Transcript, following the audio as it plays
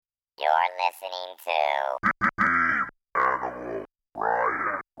You're listening to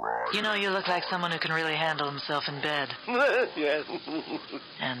You know, you look like someone who can really handle himself in bed. Yes.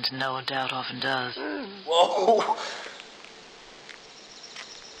 And no doubt often does. Whoa.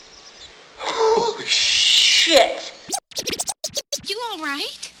 Holy shit. You all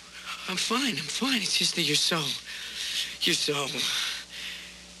right? I'm fine. It's just that you're so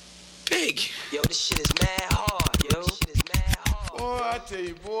big. Yo, this shit is mad hard, yo. Boy, I tell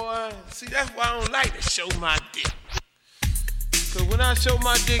you, boy. See, that's why I don't like to show my dick. Cause when I show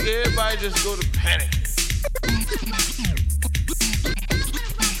my dick, everybody just go to panic.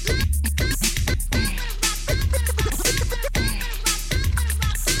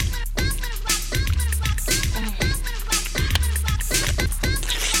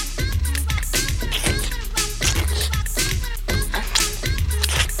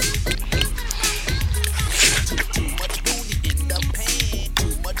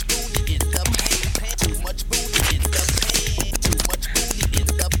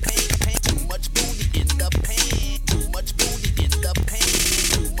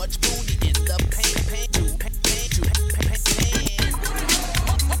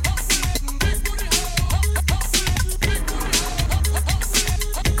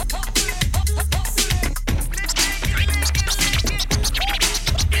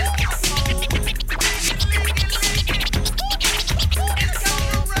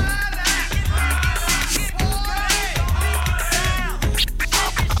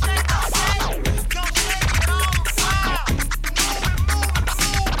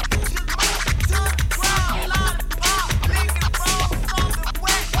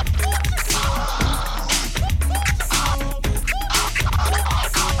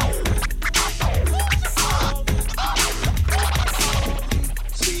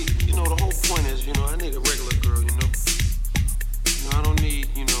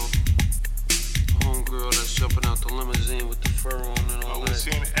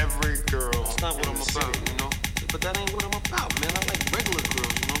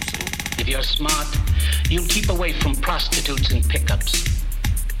 Prostitutes and pickups.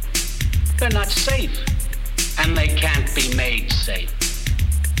 They're not safe, and they can't be made safe.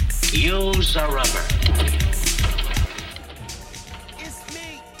 Use a rubber. It's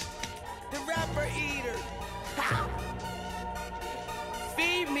me, the rapper eater. Ha!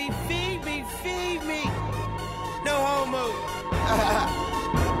 Feed me, feed me, feed me. No homo.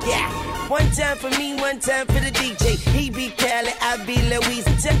 Yeah. One time for me, one time for the DJ. He be Cali, I be Louise.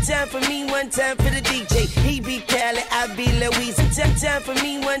 One time for me, one time for the DJ. He be Cali, I be Louise. One time for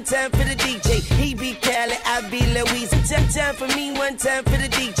me, one time for the DJ. He be Cali, I be Louise. One time for me, one time for the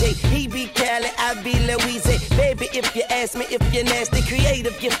DJ. He be Cali, I be Louise. Baby, if you ask me, if you're nasty,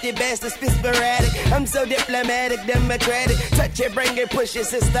 creative, gifted, bastard, spit sporadic. I'm so diplomatic, democratic. Touch it, bring it, push it,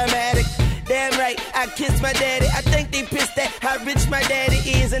 systematic. Damn right, I kiss my daddy. I think they pissed at how rich my daddy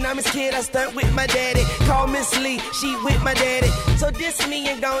is. And I'm his kid, I stunt with my daddy. Call Miss Lee, she with my daddy. So diss me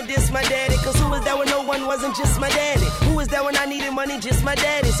and gon' diss my daddy. Cause who was that when no one wasn't just my daddy? Who was that when I needed money? Just my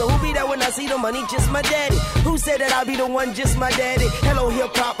daddy. So who be that when I see the money? Just my daddy. Who said that I'll be the one? Just my daddy. Hello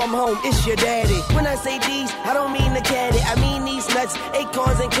hip hop, I'm home, it's your daddy. When I say these, I don't mean the caddy. I mean these nuts,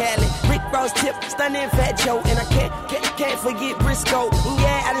 acorns and Cali. Rick Ross tip, stunning Fat Joe. And I can't forget Briscoe. And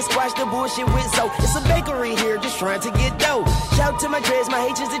yeah, I just squashed the bullshit with so. It's a bakery here, just trying to get dough. Shout to my dreads, my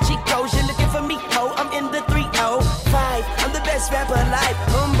H is the cheat codes. You're looking for me, ho, I'm in the 305. I'm the best rapper alive.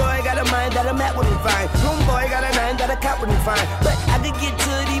 Homeboy got a mind that a map wouldn't find. Homeboy got a nine that a cop wouldn't find. But I could get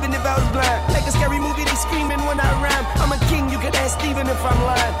to it even if I was blind. Like a scary movie, they screaming when I rhyme. I'm a king, you could ask Steven if I'm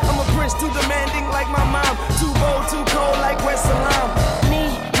lying. I'm a prince, too demanding like my mom. Too bold, too cold like West Salam. Me,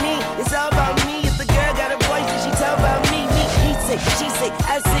 it's all about me. If the girl got a voice, then she tell about me. He say, she say,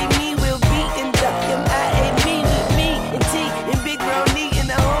 I say me will be in the M.I.A. Me and T and Big Brownie in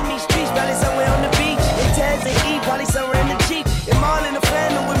the homie streets. Probably somewhere on the beach. And Taz and E, probably somewhere in the Jeep. And all in the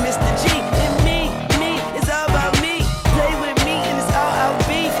family with Mr. G. And me, it's all about me. Play with me and it's all out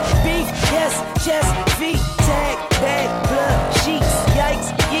beef. Yes, chest, feet, tag, bag, blood, sheets. Yikes,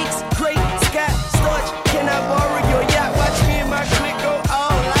 geeks, great, Scott,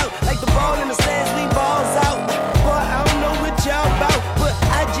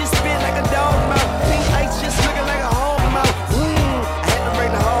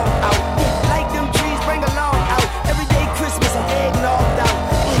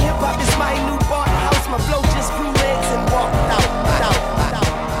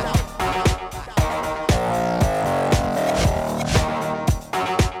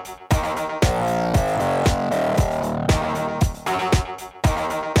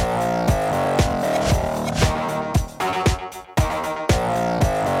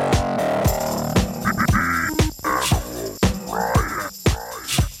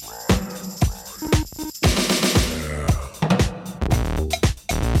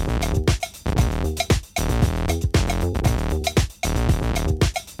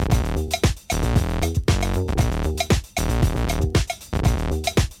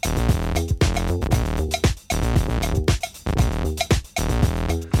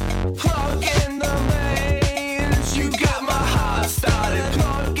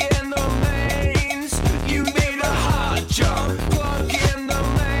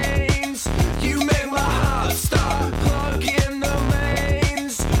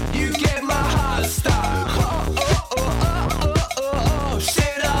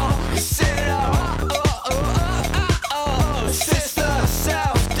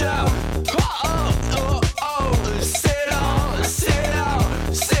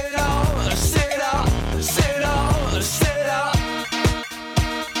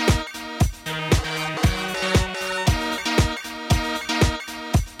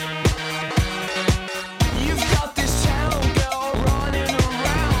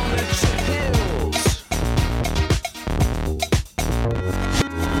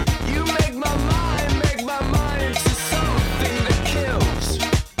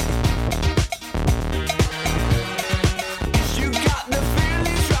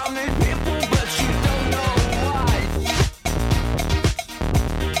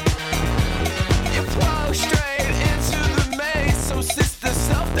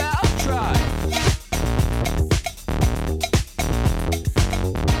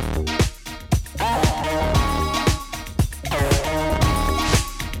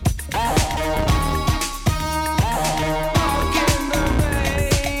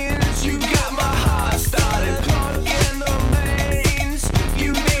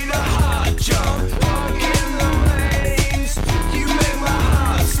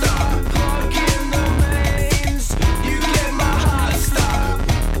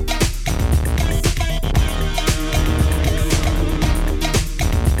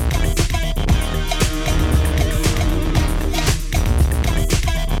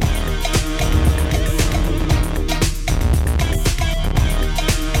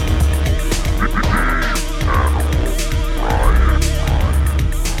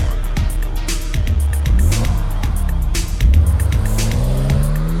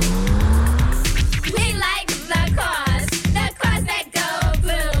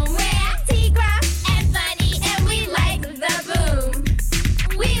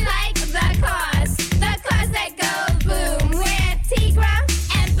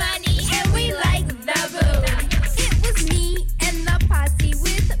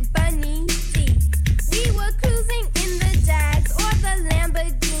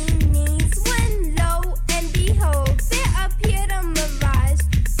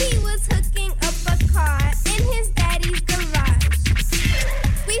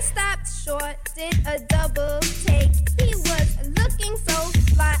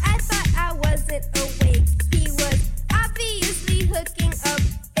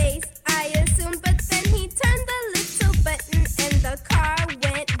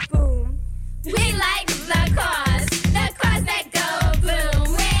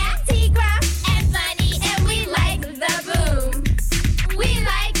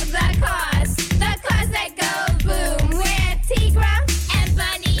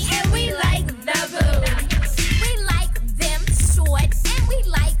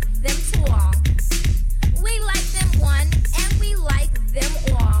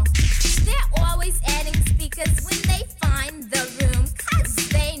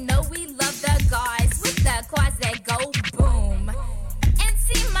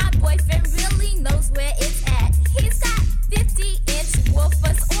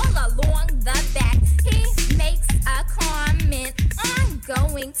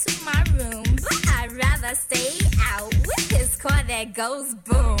 goes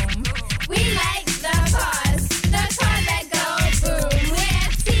boom. We like the cars that go boom. We're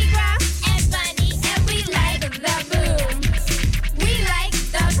Tigra and Bunny, and we like the boom. We like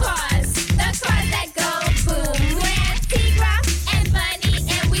the cars that go boom. We're Tigra and Bunny,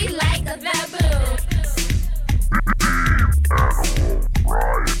 and we like the boom.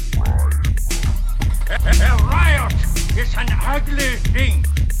 A riot is an ugly thing.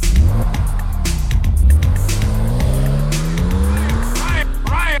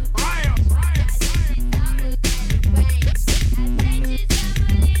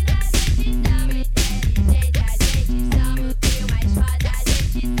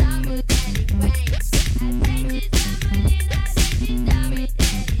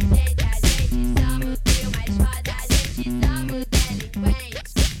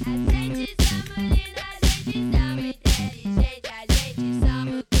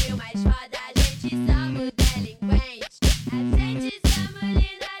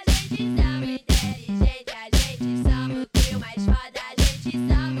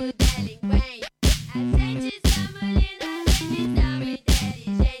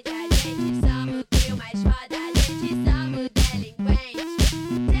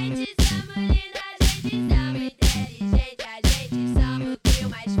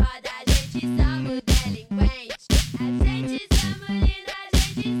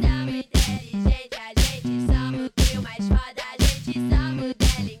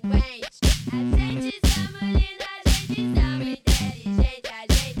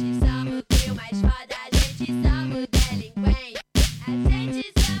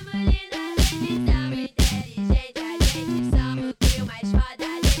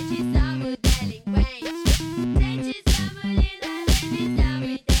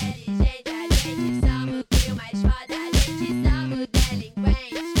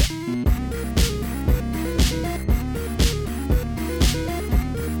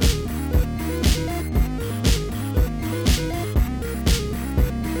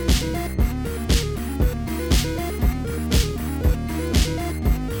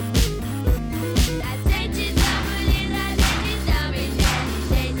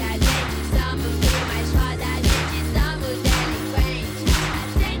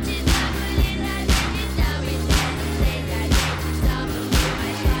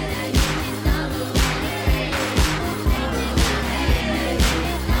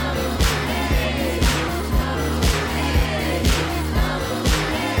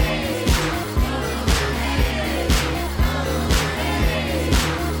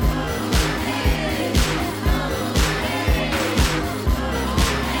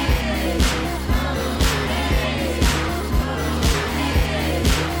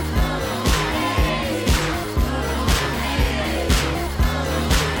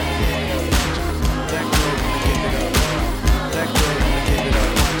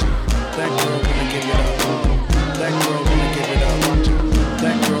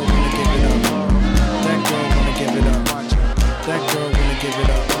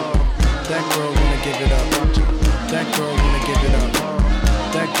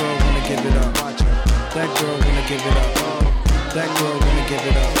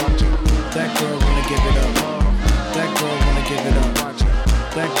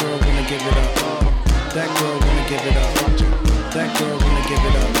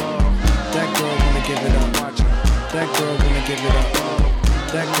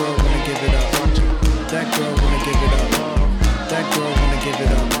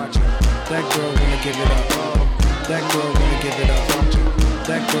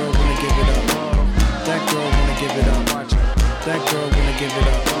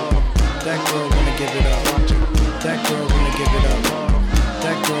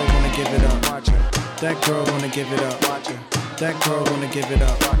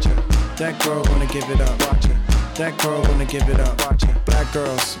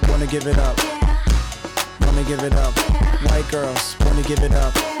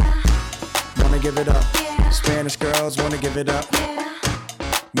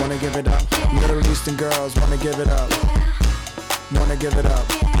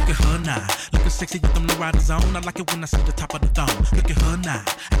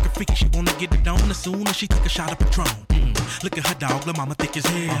 Soon as she took a shot of Patron. Look at her dog, la mama thick as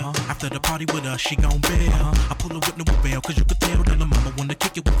hell. After the party with us, she gon' bail. I pull her with no avail, cause you could tell that la mama wanna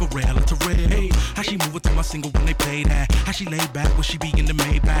kick it with Pharrell and Terrell. Hey, how she move it to my single when they play that? How she lay back when she be in the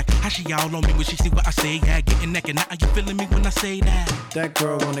Maybach? How she all on me when she see what I say? Yeah, getting naked, now you feeling me when I say that? That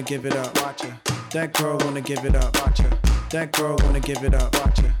girl wanna give it up, watch her. That girl wanna give it up, watch her. That girl wanna give it up,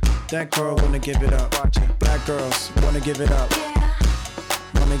 watch her. That girl wanna give it up, watch her. Black girls wanna give it up.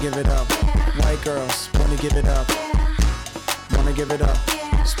 Wanna give it up. White girls wanna give it up. Wanna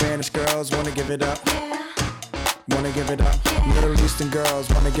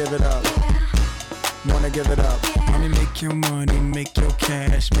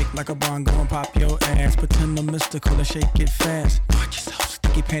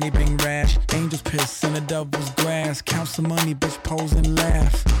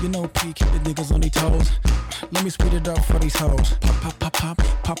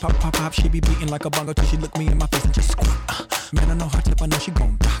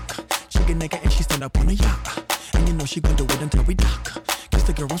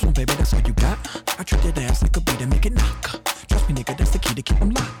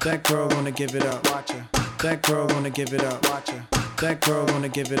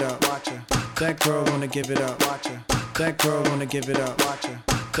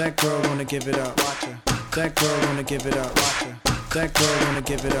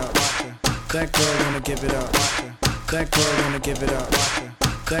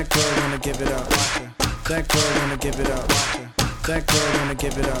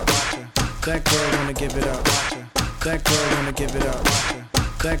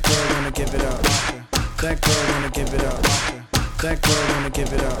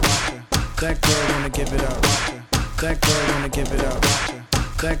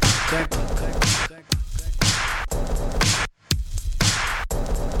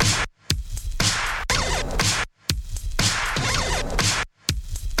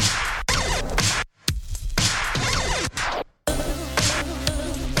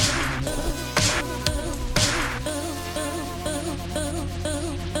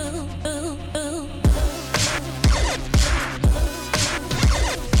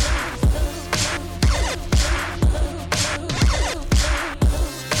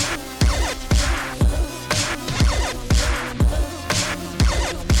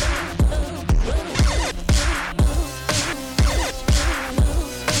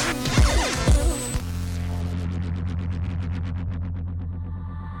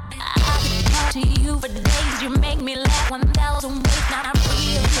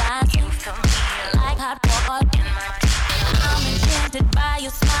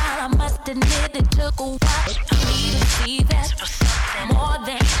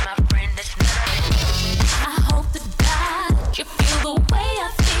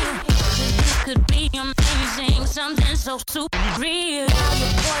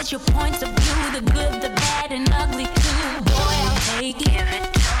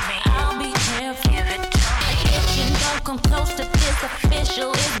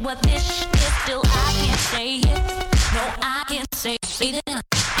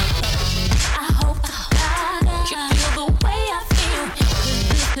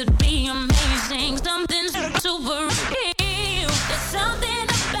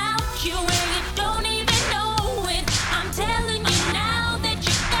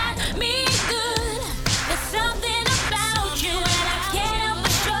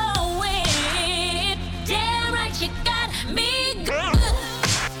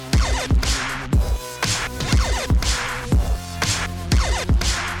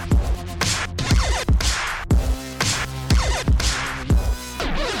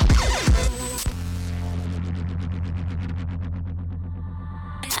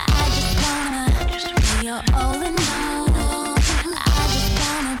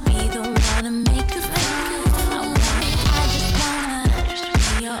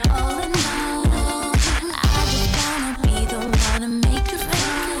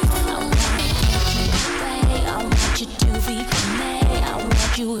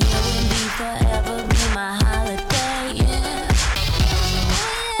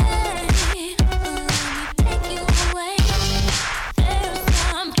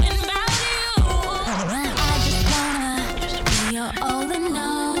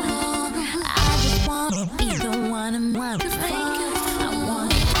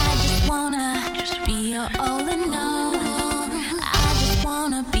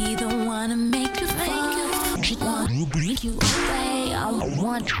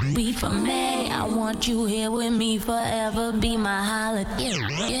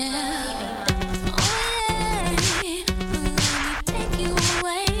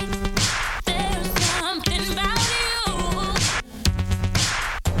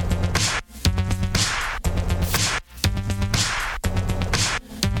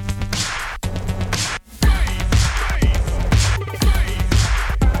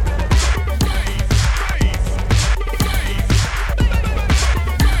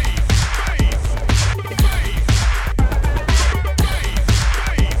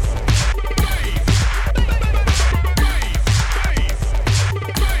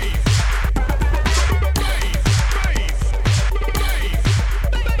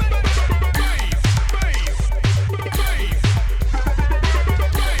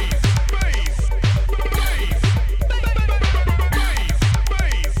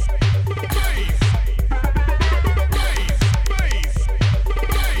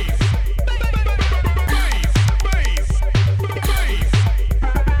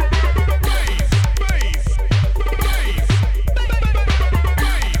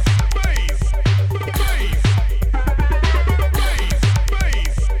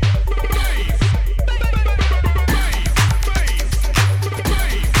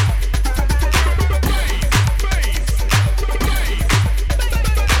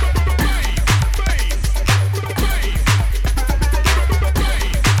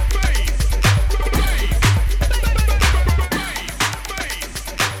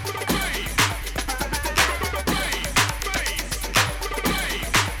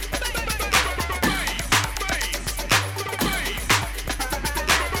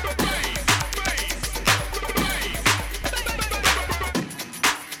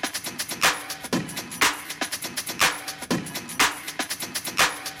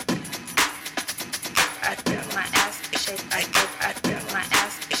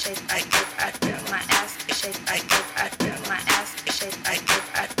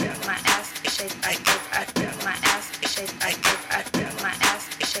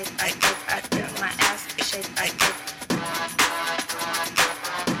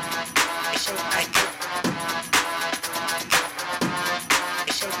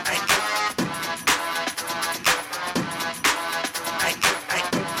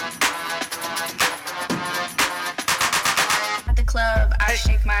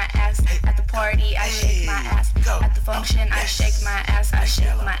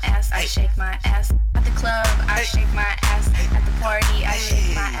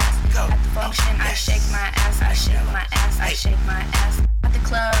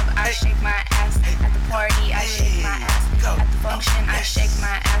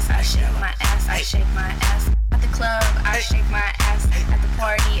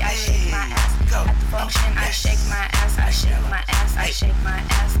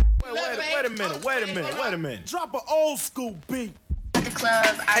Wait a minute. Drop an old school beat. At the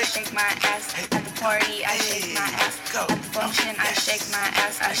club, I shake my ass. At the party, I shake my ass. At the function, I shake my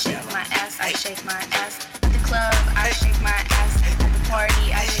ass. I shake my ass. I shake my ass. At the club, I shake my ass. At the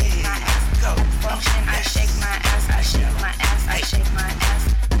party, I shake my ass. At the function, I shake my ass. I shake my ass. I shake my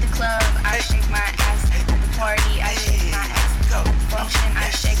ass. At the club, I shake my ass. At the party, I shake my ass. At the function, I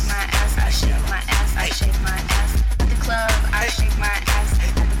shake my ass. I shake my ass. I shake my ass. At the club, I shake my ass.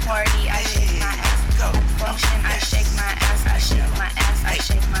 At the party, I shake my ass. Function, I shake my ass, I shake my ass, I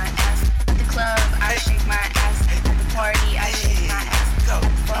shake my ass. At the club, I shake my ass. At the party, I shake my ass.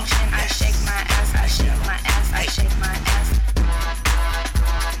 Function, I shake my ass, I shake my ass, I shake my ass.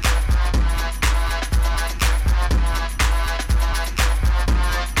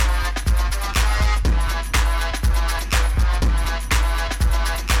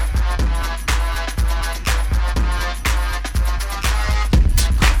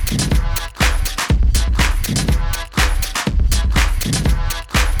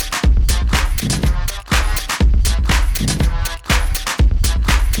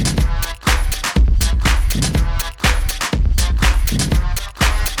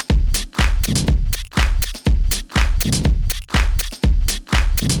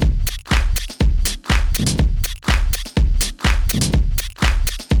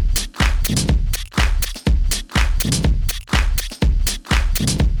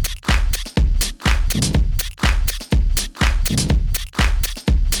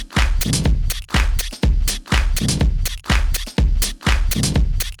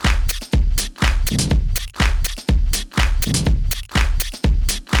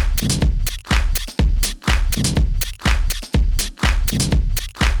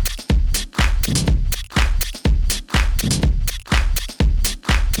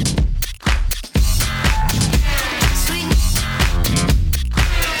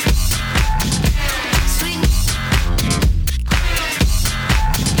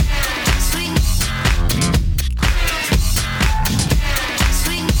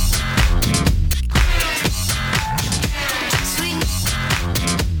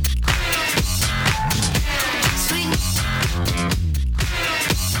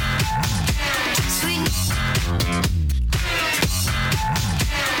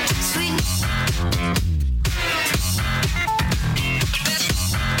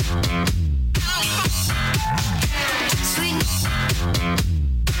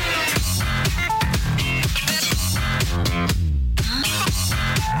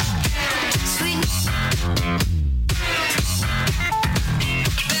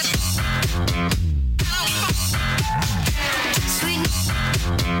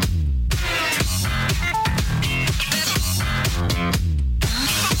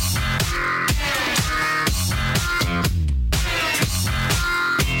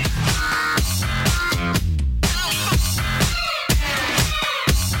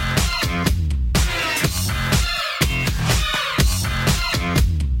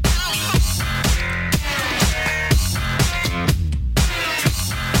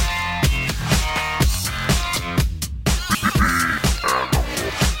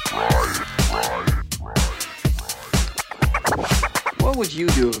 What would you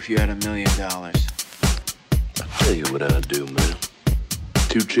do if you had $1 million? I'll tell you what I'd do, man.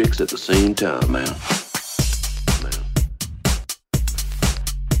 2 chicks at the same time, man.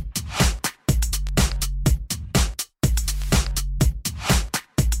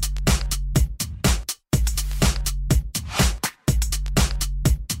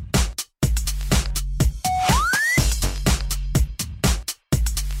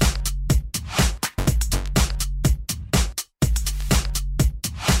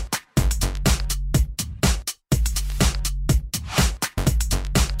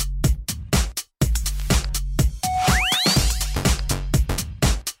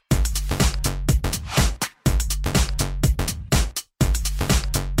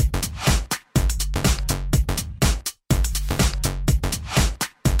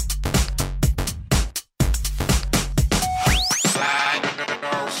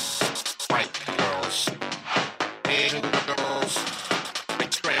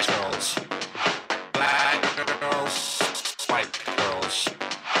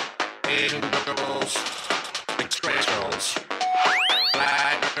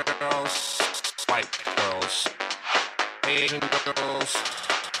 Asian girls,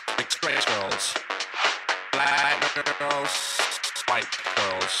 mixed race girls, black girls, white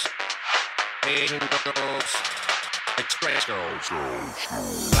girls, Asian girls, mixed race girls,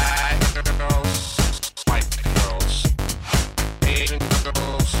 black girls, white girls, Asian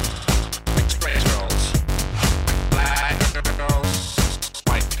girls, mixed race girls, black girls,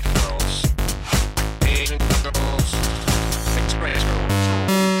 white girls, Asian girls, mixed race girls, black girls, white girls, Asian girls, mixed race girls,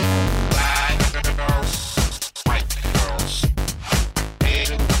 black girls, white girls,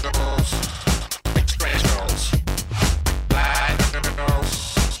 Asian girls, mixed race girls, black girls,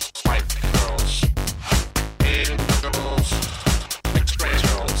 white girls, Asian girls, mixed race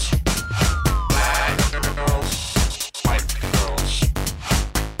girls, black girls, white girls,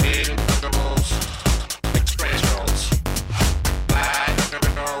 Asian girls, mixed race girls, black girls, white girls, Asian girls, mixed race girls, black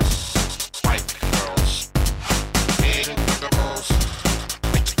girls, white girls, Asian girls,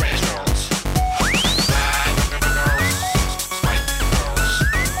 mixed race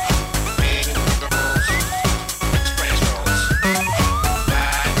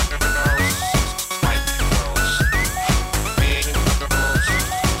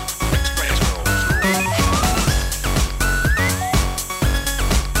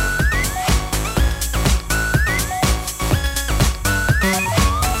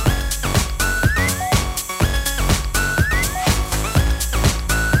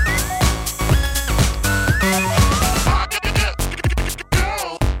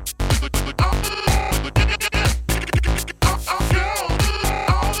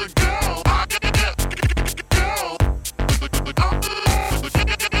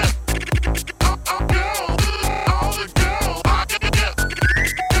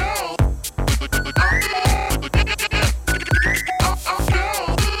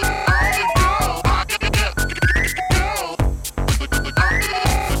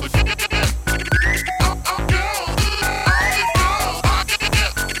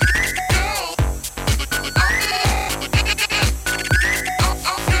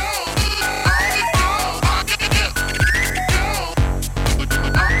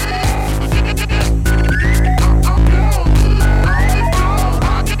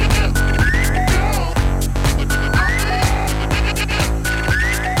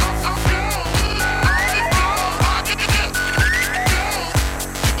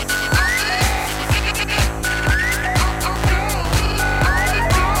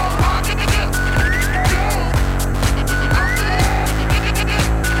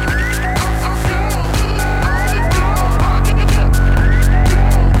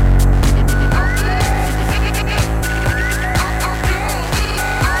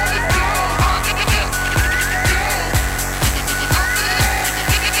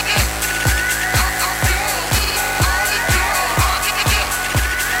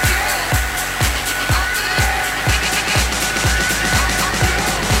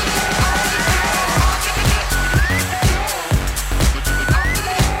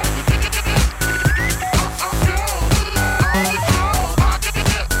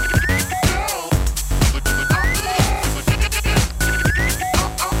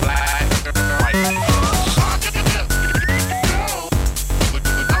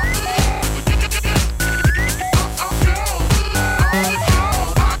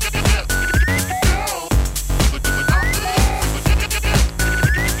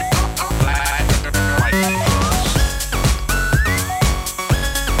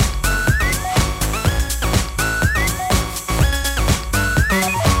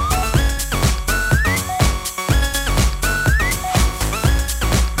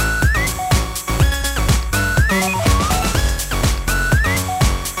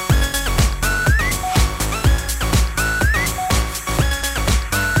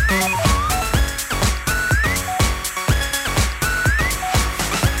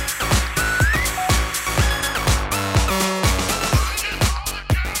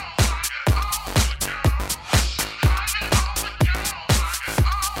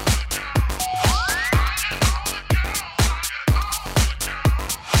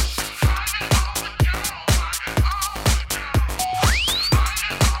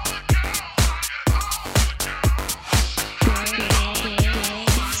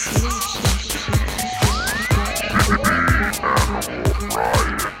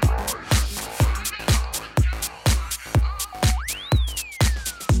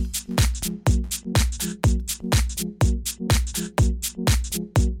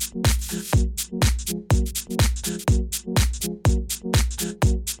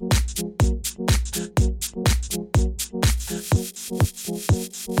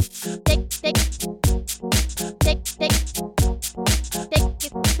Take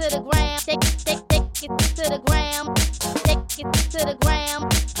it to the gram. Take it to the gram. Take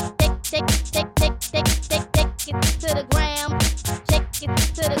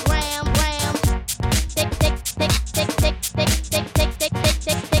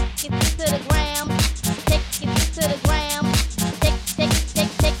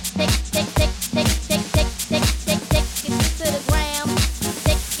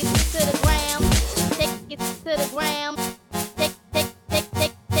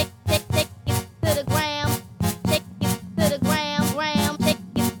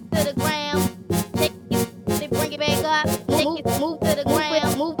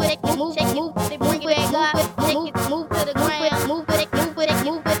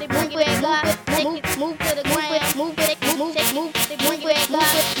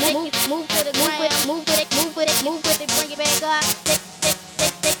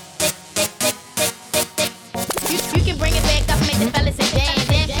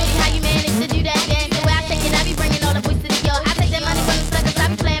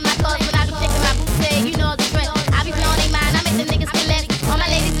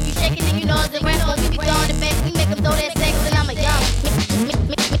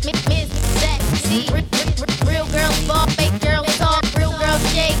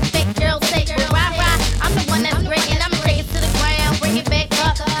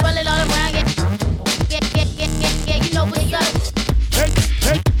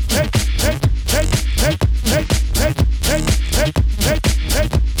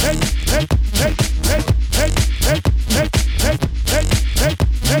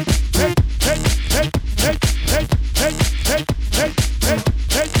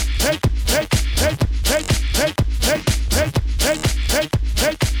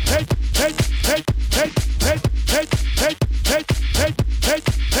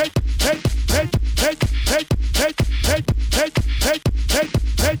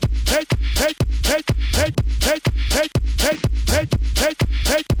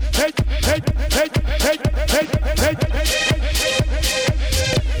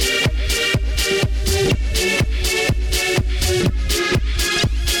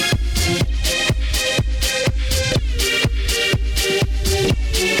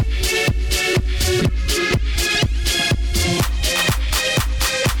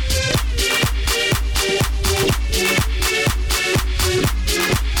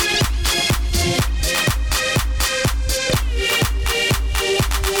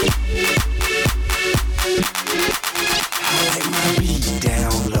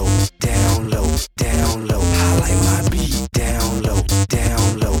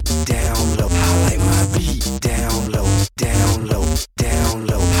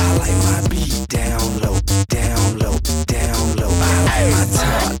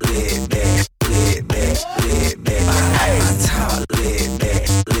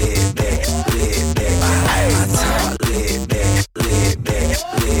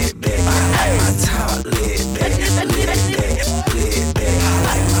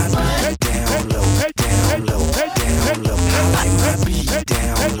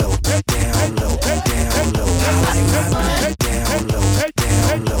down low, down low, down low. I like my beat down low,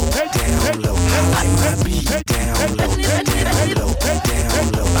 down low, down low. I like my beat down low, down low, down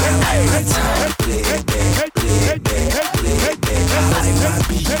low. I like my time, play it back, play it back, play it back. I like my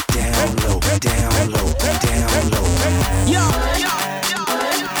beat down low, down low, down low. Yo.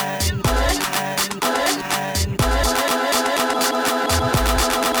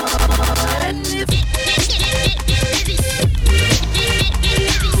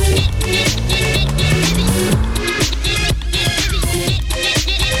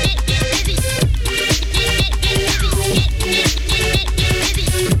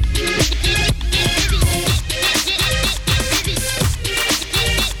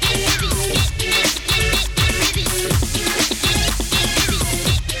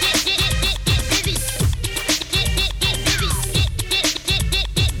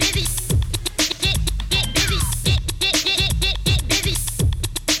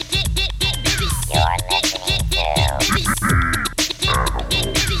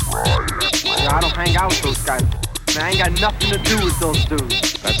 Nothing to do with those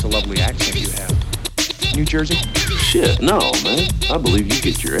dudes. That's a lovely accent you have. New Jersey? Shit, no, man. I believe you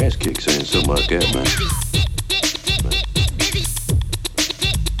get your ass kicked saying something like that, man.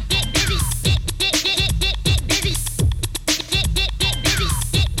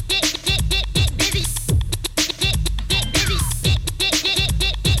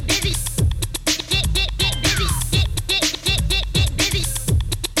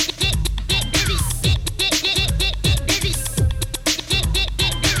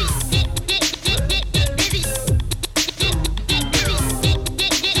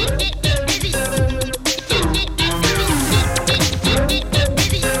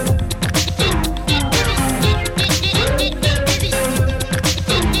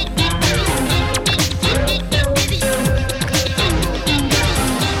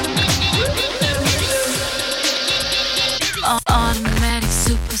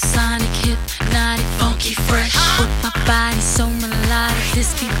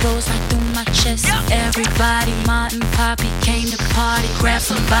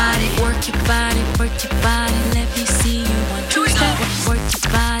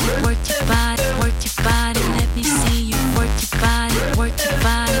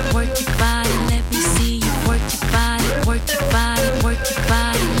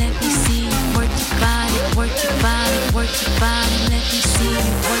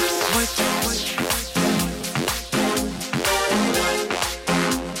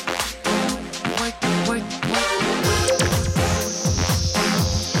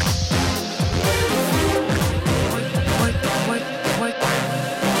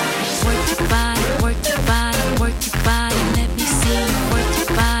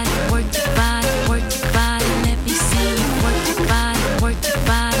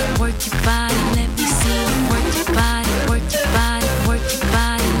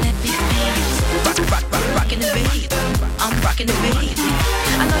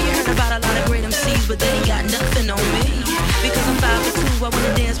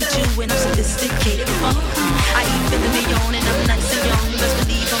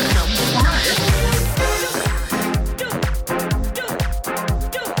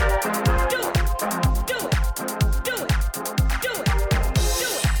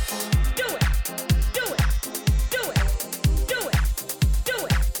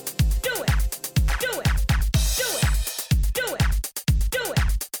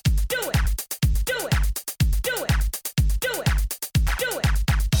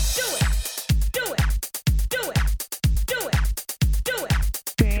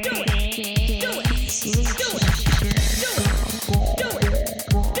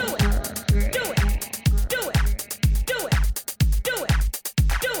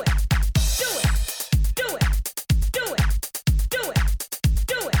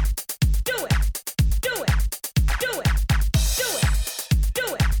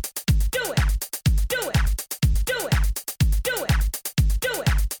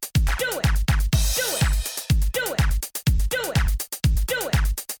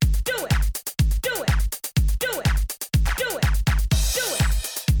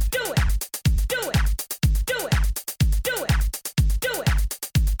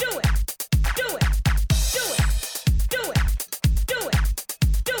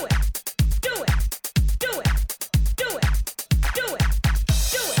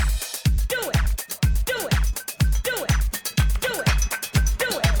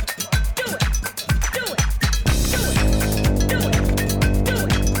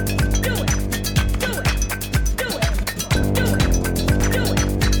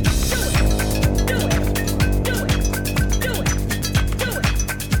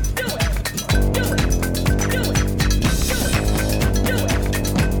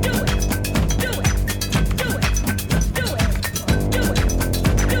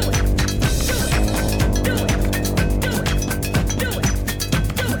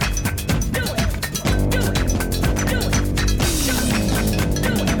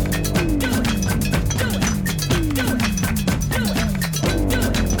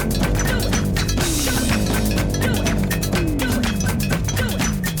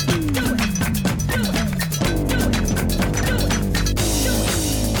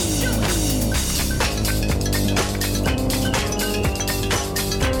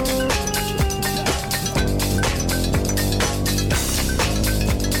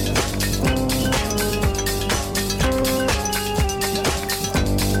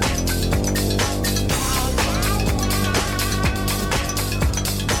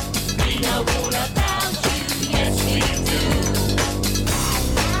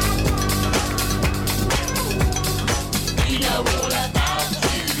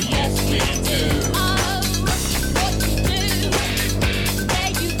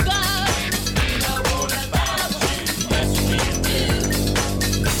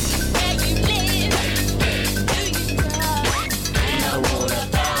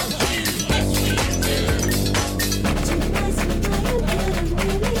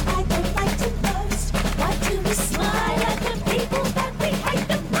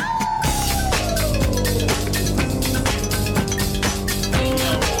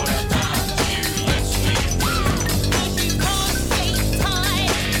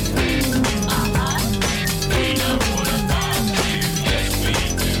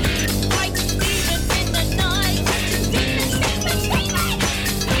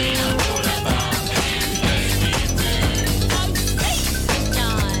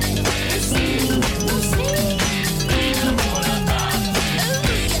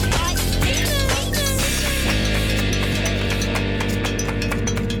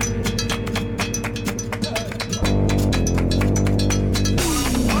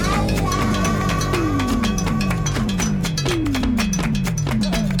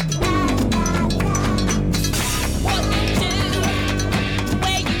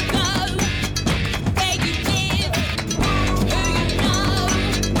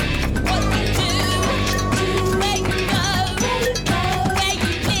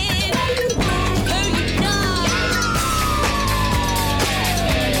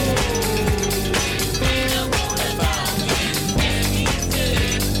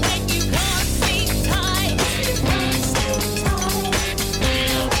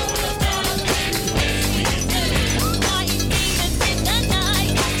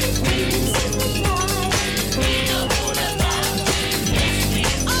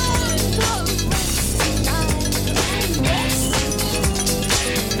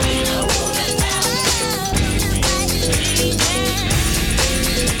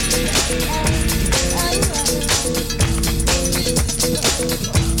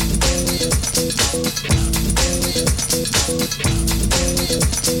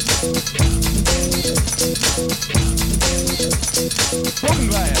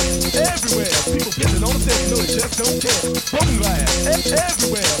 don't care. Broken glass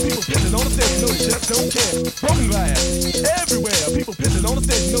everywhere. People pissing on the stage, you know they just don't care. Broken glass everywhere. People pissing on the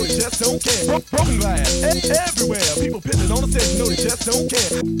stage, you know they just don't care. Broken glass everywhere. People pissing on the stage, you know they just don't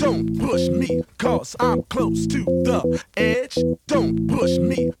care. Don't push me, cause I'm close to the edge. Don't push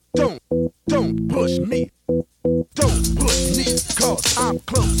me. Don't push me. Don't push me, cause I'm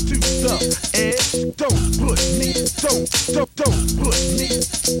close to the edge. Don't push me. Don't push me.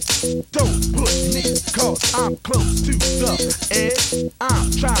 Don't push me, cause I'm close to the edge.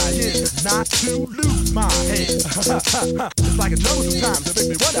 I'm trying not to lose my head. It's like a jungle sometimes, it makes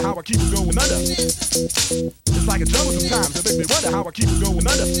me wonder how I keep it going under. It's like a jungle sometimes, it makes me wonder how I keep it going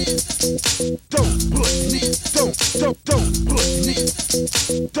under. Don't push me. Don't push me.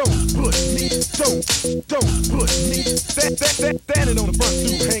 Don't push me. Don't push me. Standing on the front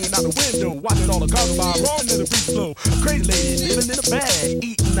stoop, hanging out the window, watching all the cars by, rolling in the breeze flow. Crazy lady living in a bag,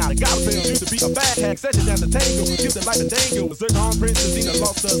 eating out of gotta pay used to be a bad hack, session down the tango, give the life a dango. A zircon princess, Zena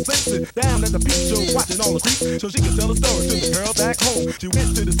lost her senses, down at the peep show, watching all the creeps, so she could tell a story to the girl back home. She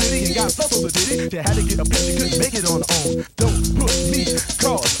went to the city and got so the ditty. She had to get a pitch, she couldn't make it on her own. Don't push me,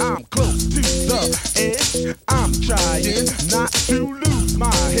 cause I'm close to the edge. I'm trying not to lose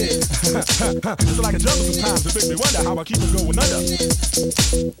my head. It's like a jungle sometimes, it makes me wonder how I keep them going under.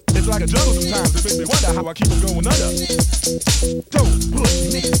 It's like a jungle sometimes, it makes me wonder how I keep them going under. Don't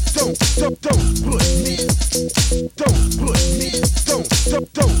push me. Don't push me. Don't push me. Don't push me.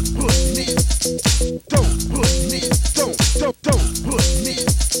 Don't push me. Don't push me. Don't push me.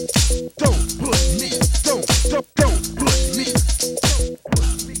 Don't push me.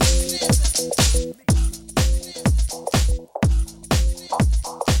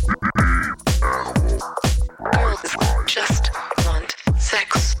 Girls just want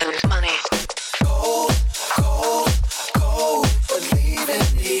sex and money. Go for leaving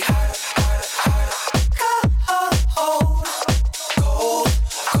me. Go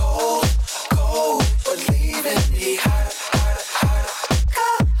for leaving me.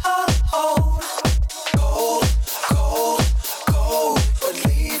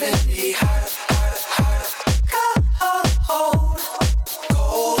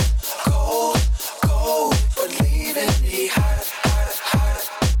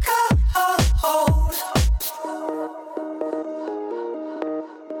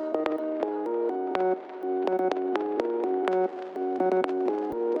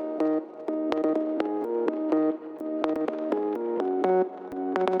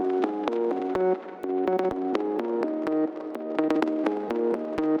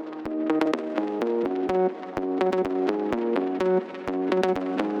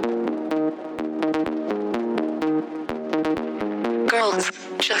 Girls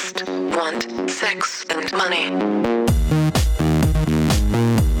just want sex and money.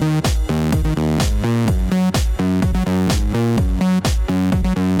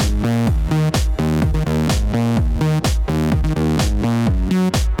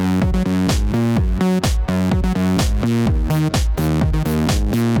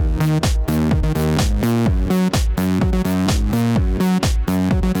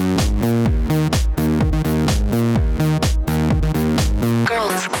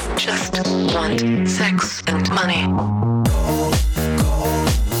 Sex and money.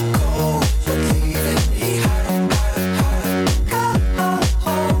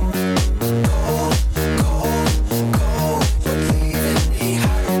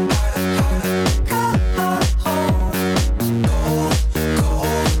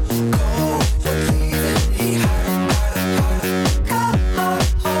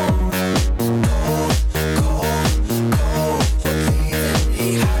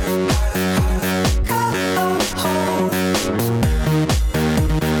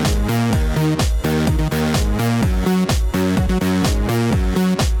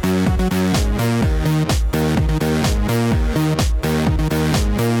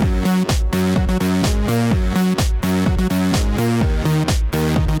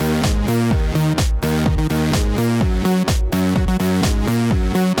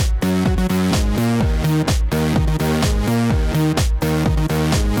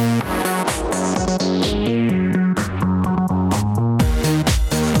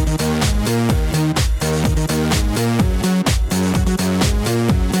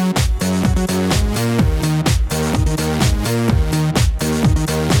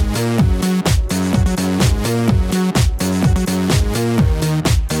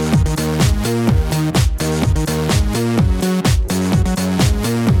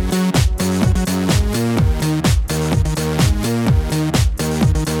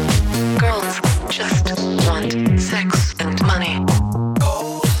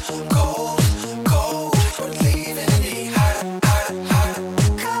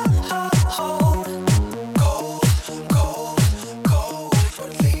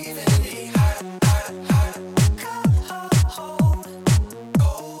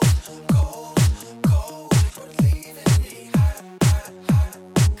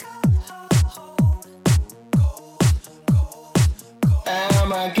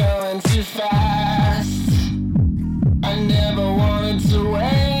 too fast. I never wanted to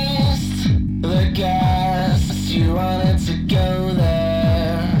waste the gas. You wanted to go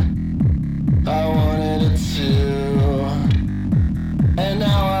there, I wanted it too. And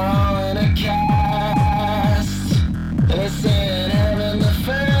now we're all in a cast. They're saying heaven the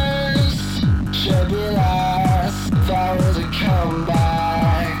first should be last. That was a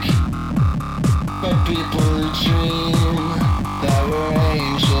comeback. But people who dream that we're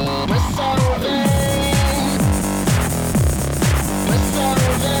angels, we're so vain. We're so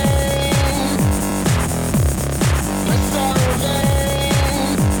vain. We're so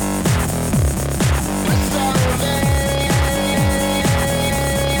vain. We're so vain.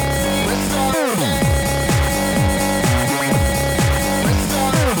 We're so vain. We're so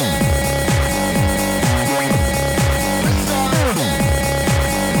vain. We're so vain.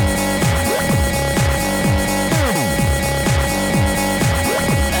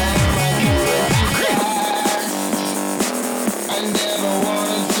 I never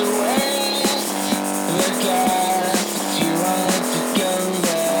wanted to waste the gas. You wanted to go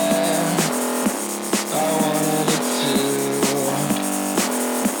there, I wanted it too.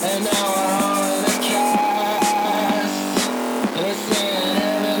 And now we're all in a cast. They're saying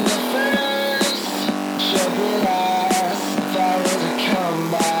heaven the first should be last. That was a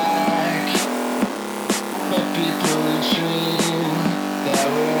comeback. But people who dream that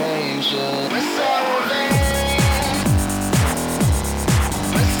we're angels, we're so vain.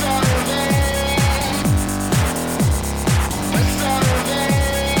 We're so vain. We're so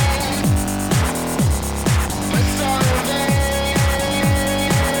vain. We're so vain.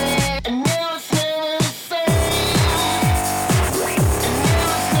 And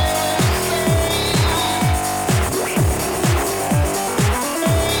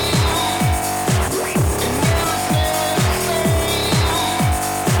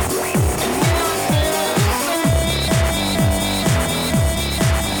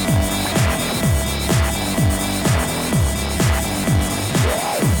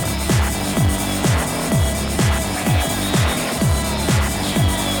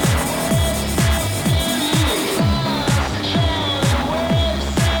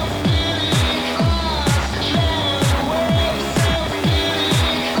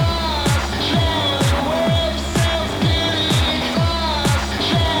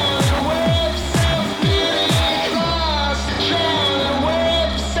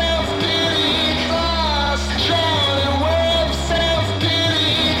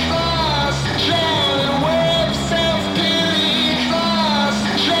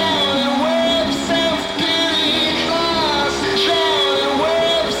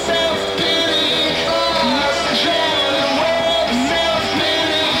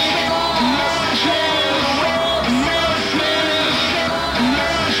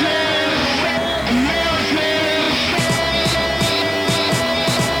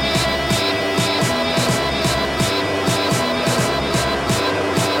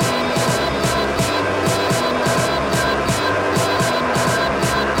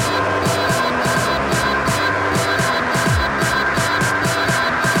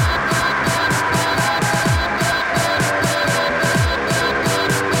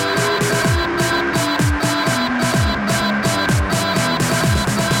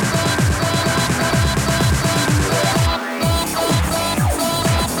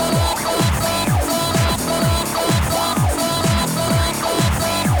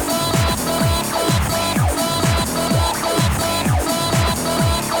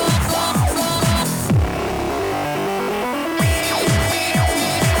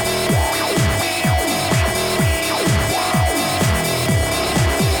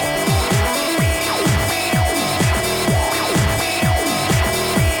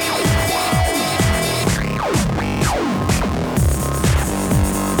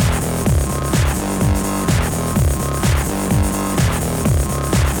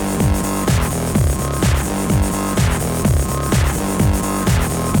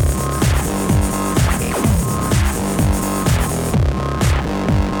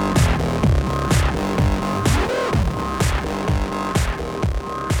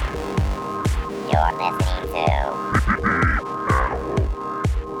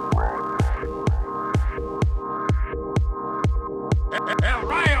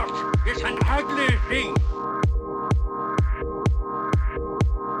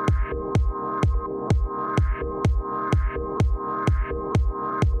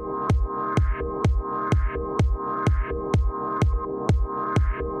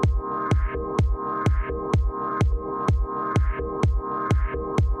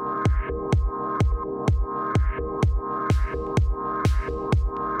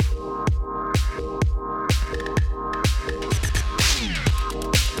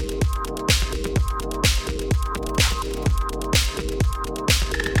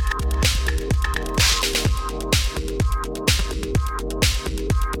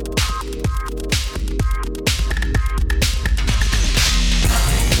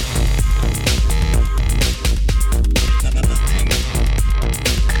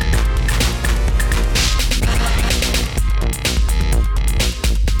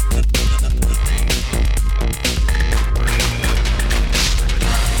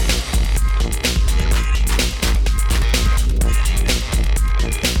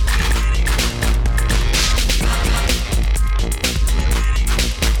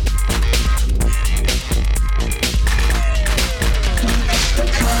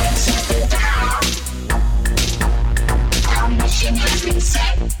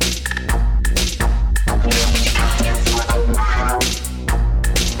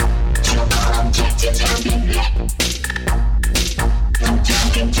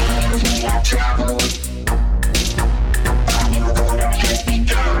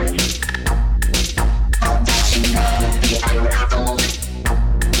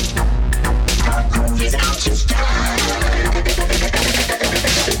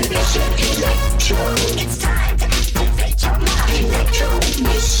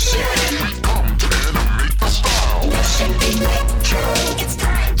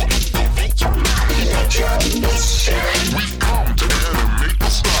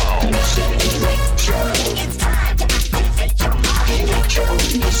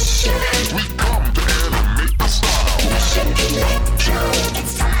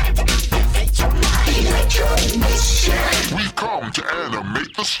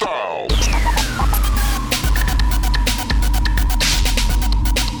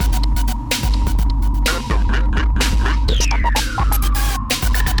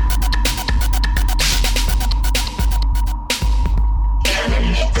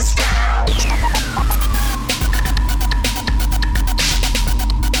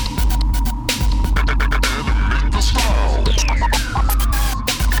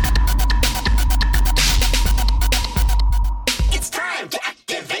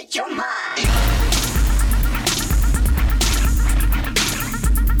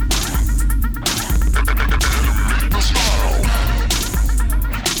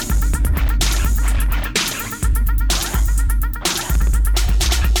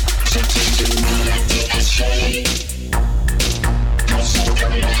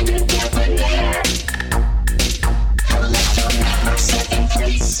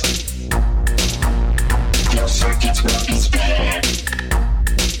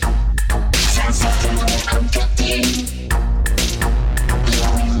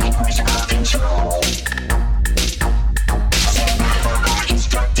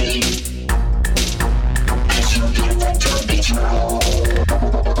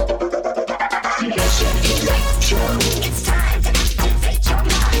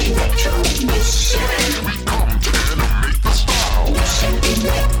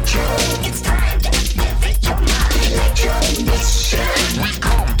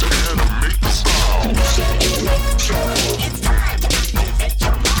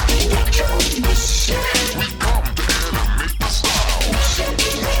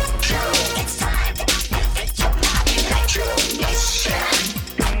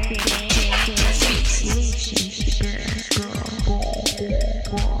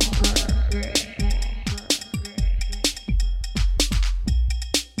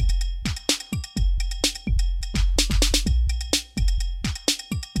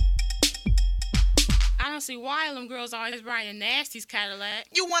see why them girls always riding Nasty's Cadillac.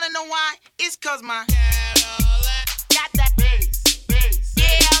 You wanna know why? It's cause my Cadillac got that bass.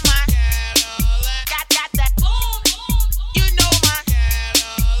 Yeah, my Cadillac got that boom, boom, boom. You know my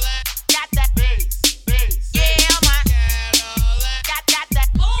Cadillac got that bass. Yeah, my Cadillac got that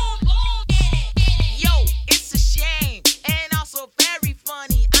boom, boom. Yo, it's a shame and also very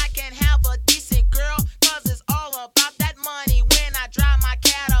funny. I can't have a decent girl cause it's all about that money. When I drive my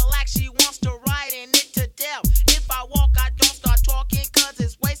Cadillac, she wants to ride in it to death. If I walk, I don't start talking cause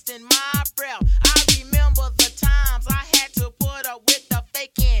it's wasting my breath. I remember the times I had to put up with the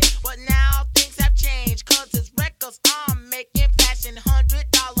faking, but now things have changed cause it's records I'm making, flashing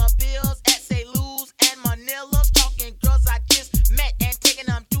 $100 bills at St. Louis and Manila's, talking girls I just met and taking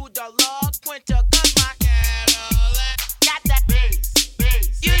them to the La Quinta cause my Cadillac got that bass.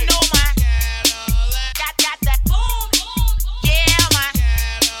 You know my Cadillac got that boom, boom, boom. Yeah, my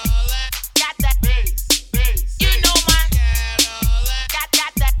Cadillac got that bass. You know my Cadillac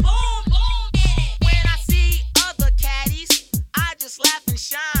got that boom, boom. When I see other caddies, I just laugh and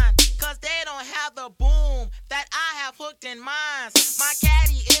shine cause they don't have the boom that I have hooked in mine. My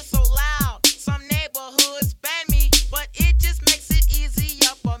caddy is so loud, some neighborhoods ban me, but it just makes it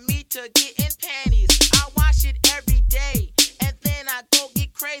easier for me to get in panties. I wash it every day, and then I go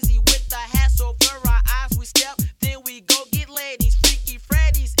get crazy with the hats over our eyes. We step, then we go get ladies. Freaky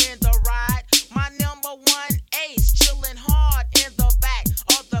Freddy's in the ride, my number one ace, chillin' hard in the back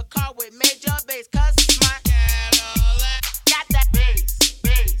of the car with major bass, cause it's my Cadillac got that bass.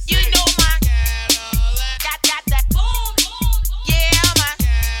 You know my Cadillac got that boom, boom, boom. Yeah, my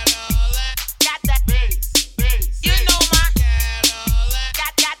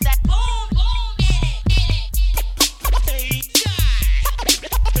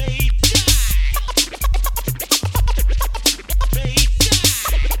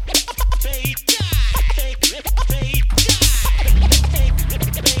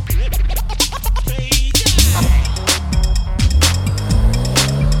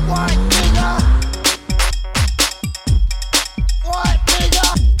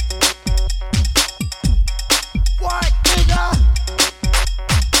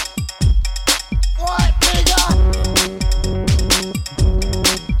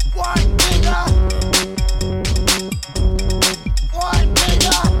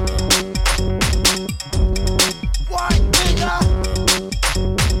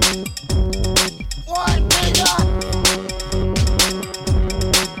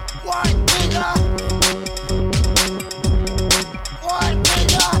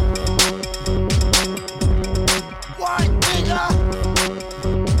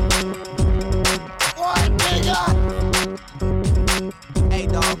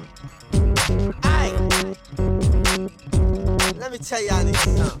y'all. Aight. Let me tell y'all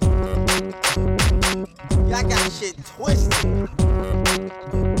niggas something. Y'all got shit twisted.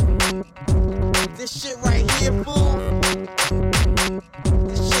 This shit right here, fool.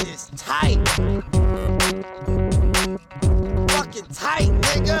 This shit is tight. Fucking tight,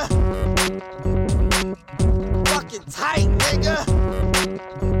 nigga. Fucking tight, nigga.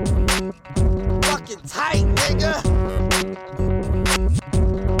 Fucking tight, nigga.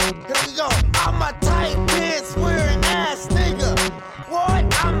 Here we go. I'm a tight pants wearing ass nigga. What?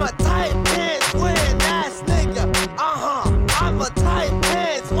 I'm a tight pants wearing ass nigga. I'm a tight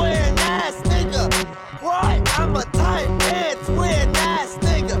pants wearing ass nigga. What? I'm a tight pants wearing ass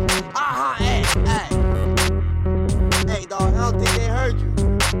nigga. Hey, hey. Hey, dog, I don't think they heard you.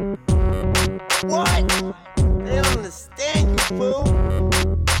 What? They don't understand you, fool.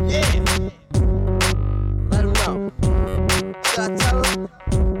 Yeah. Let them know. Should I tell them?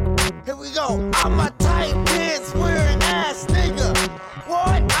 Here we go. I'm a tight pants wearing ass nigga.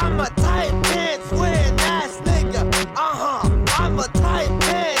 What? I'm a tight pants wearing ass nigga. I'm a tight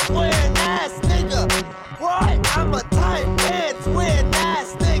pants wearing ass nigga. What? I'm a tight pants wearing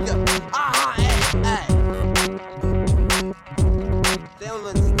ass nigga. Hey, hey. They don't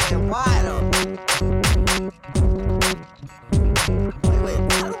understand why though. Wait,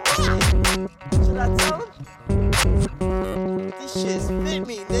 tell them why. Should I tell them? These shits fit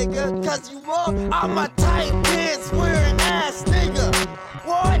me, nigga. Cause you are. I'm a tight pants wearing ass nigga.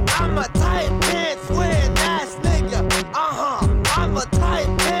 What? I'm a tight pants wearing ass nigga. I'm a tight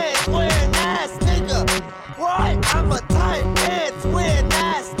pants wearing ass nigga. What? I'm a tight pants wearing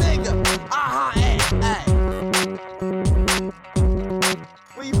ass nigga. Hey, hey.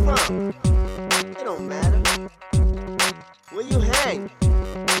 Where you from? It don't matter. Where you hang?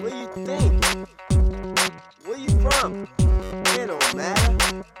 Where you think? Where you from? It don't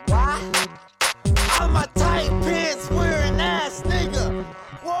matter. Why? I'm a tight pants wearing ass nigga.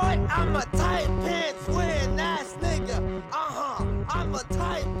 What? I'm a tight pants wearing ass nigga. I'm a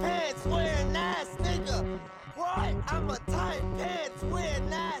tight pants wearing ass nigga. What? I'm a tight pants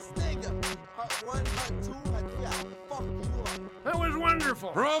wearing ass nigga. Hut 1, hut 2, hut 3, I'll fuck you up. That was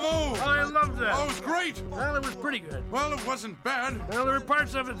wonderful. Bravo! I loved that. Oh, it was great. Well, it was pretty good. Well, it wasn't bad. Well, there were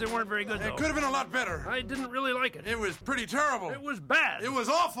parts of it that weren't very good, though. It could have been a lot better. I didn't really like it. It was pretty terrible. It was bad. It was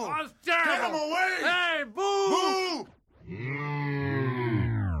awful. It was terrible. Get him away! Hey, boo! Boo!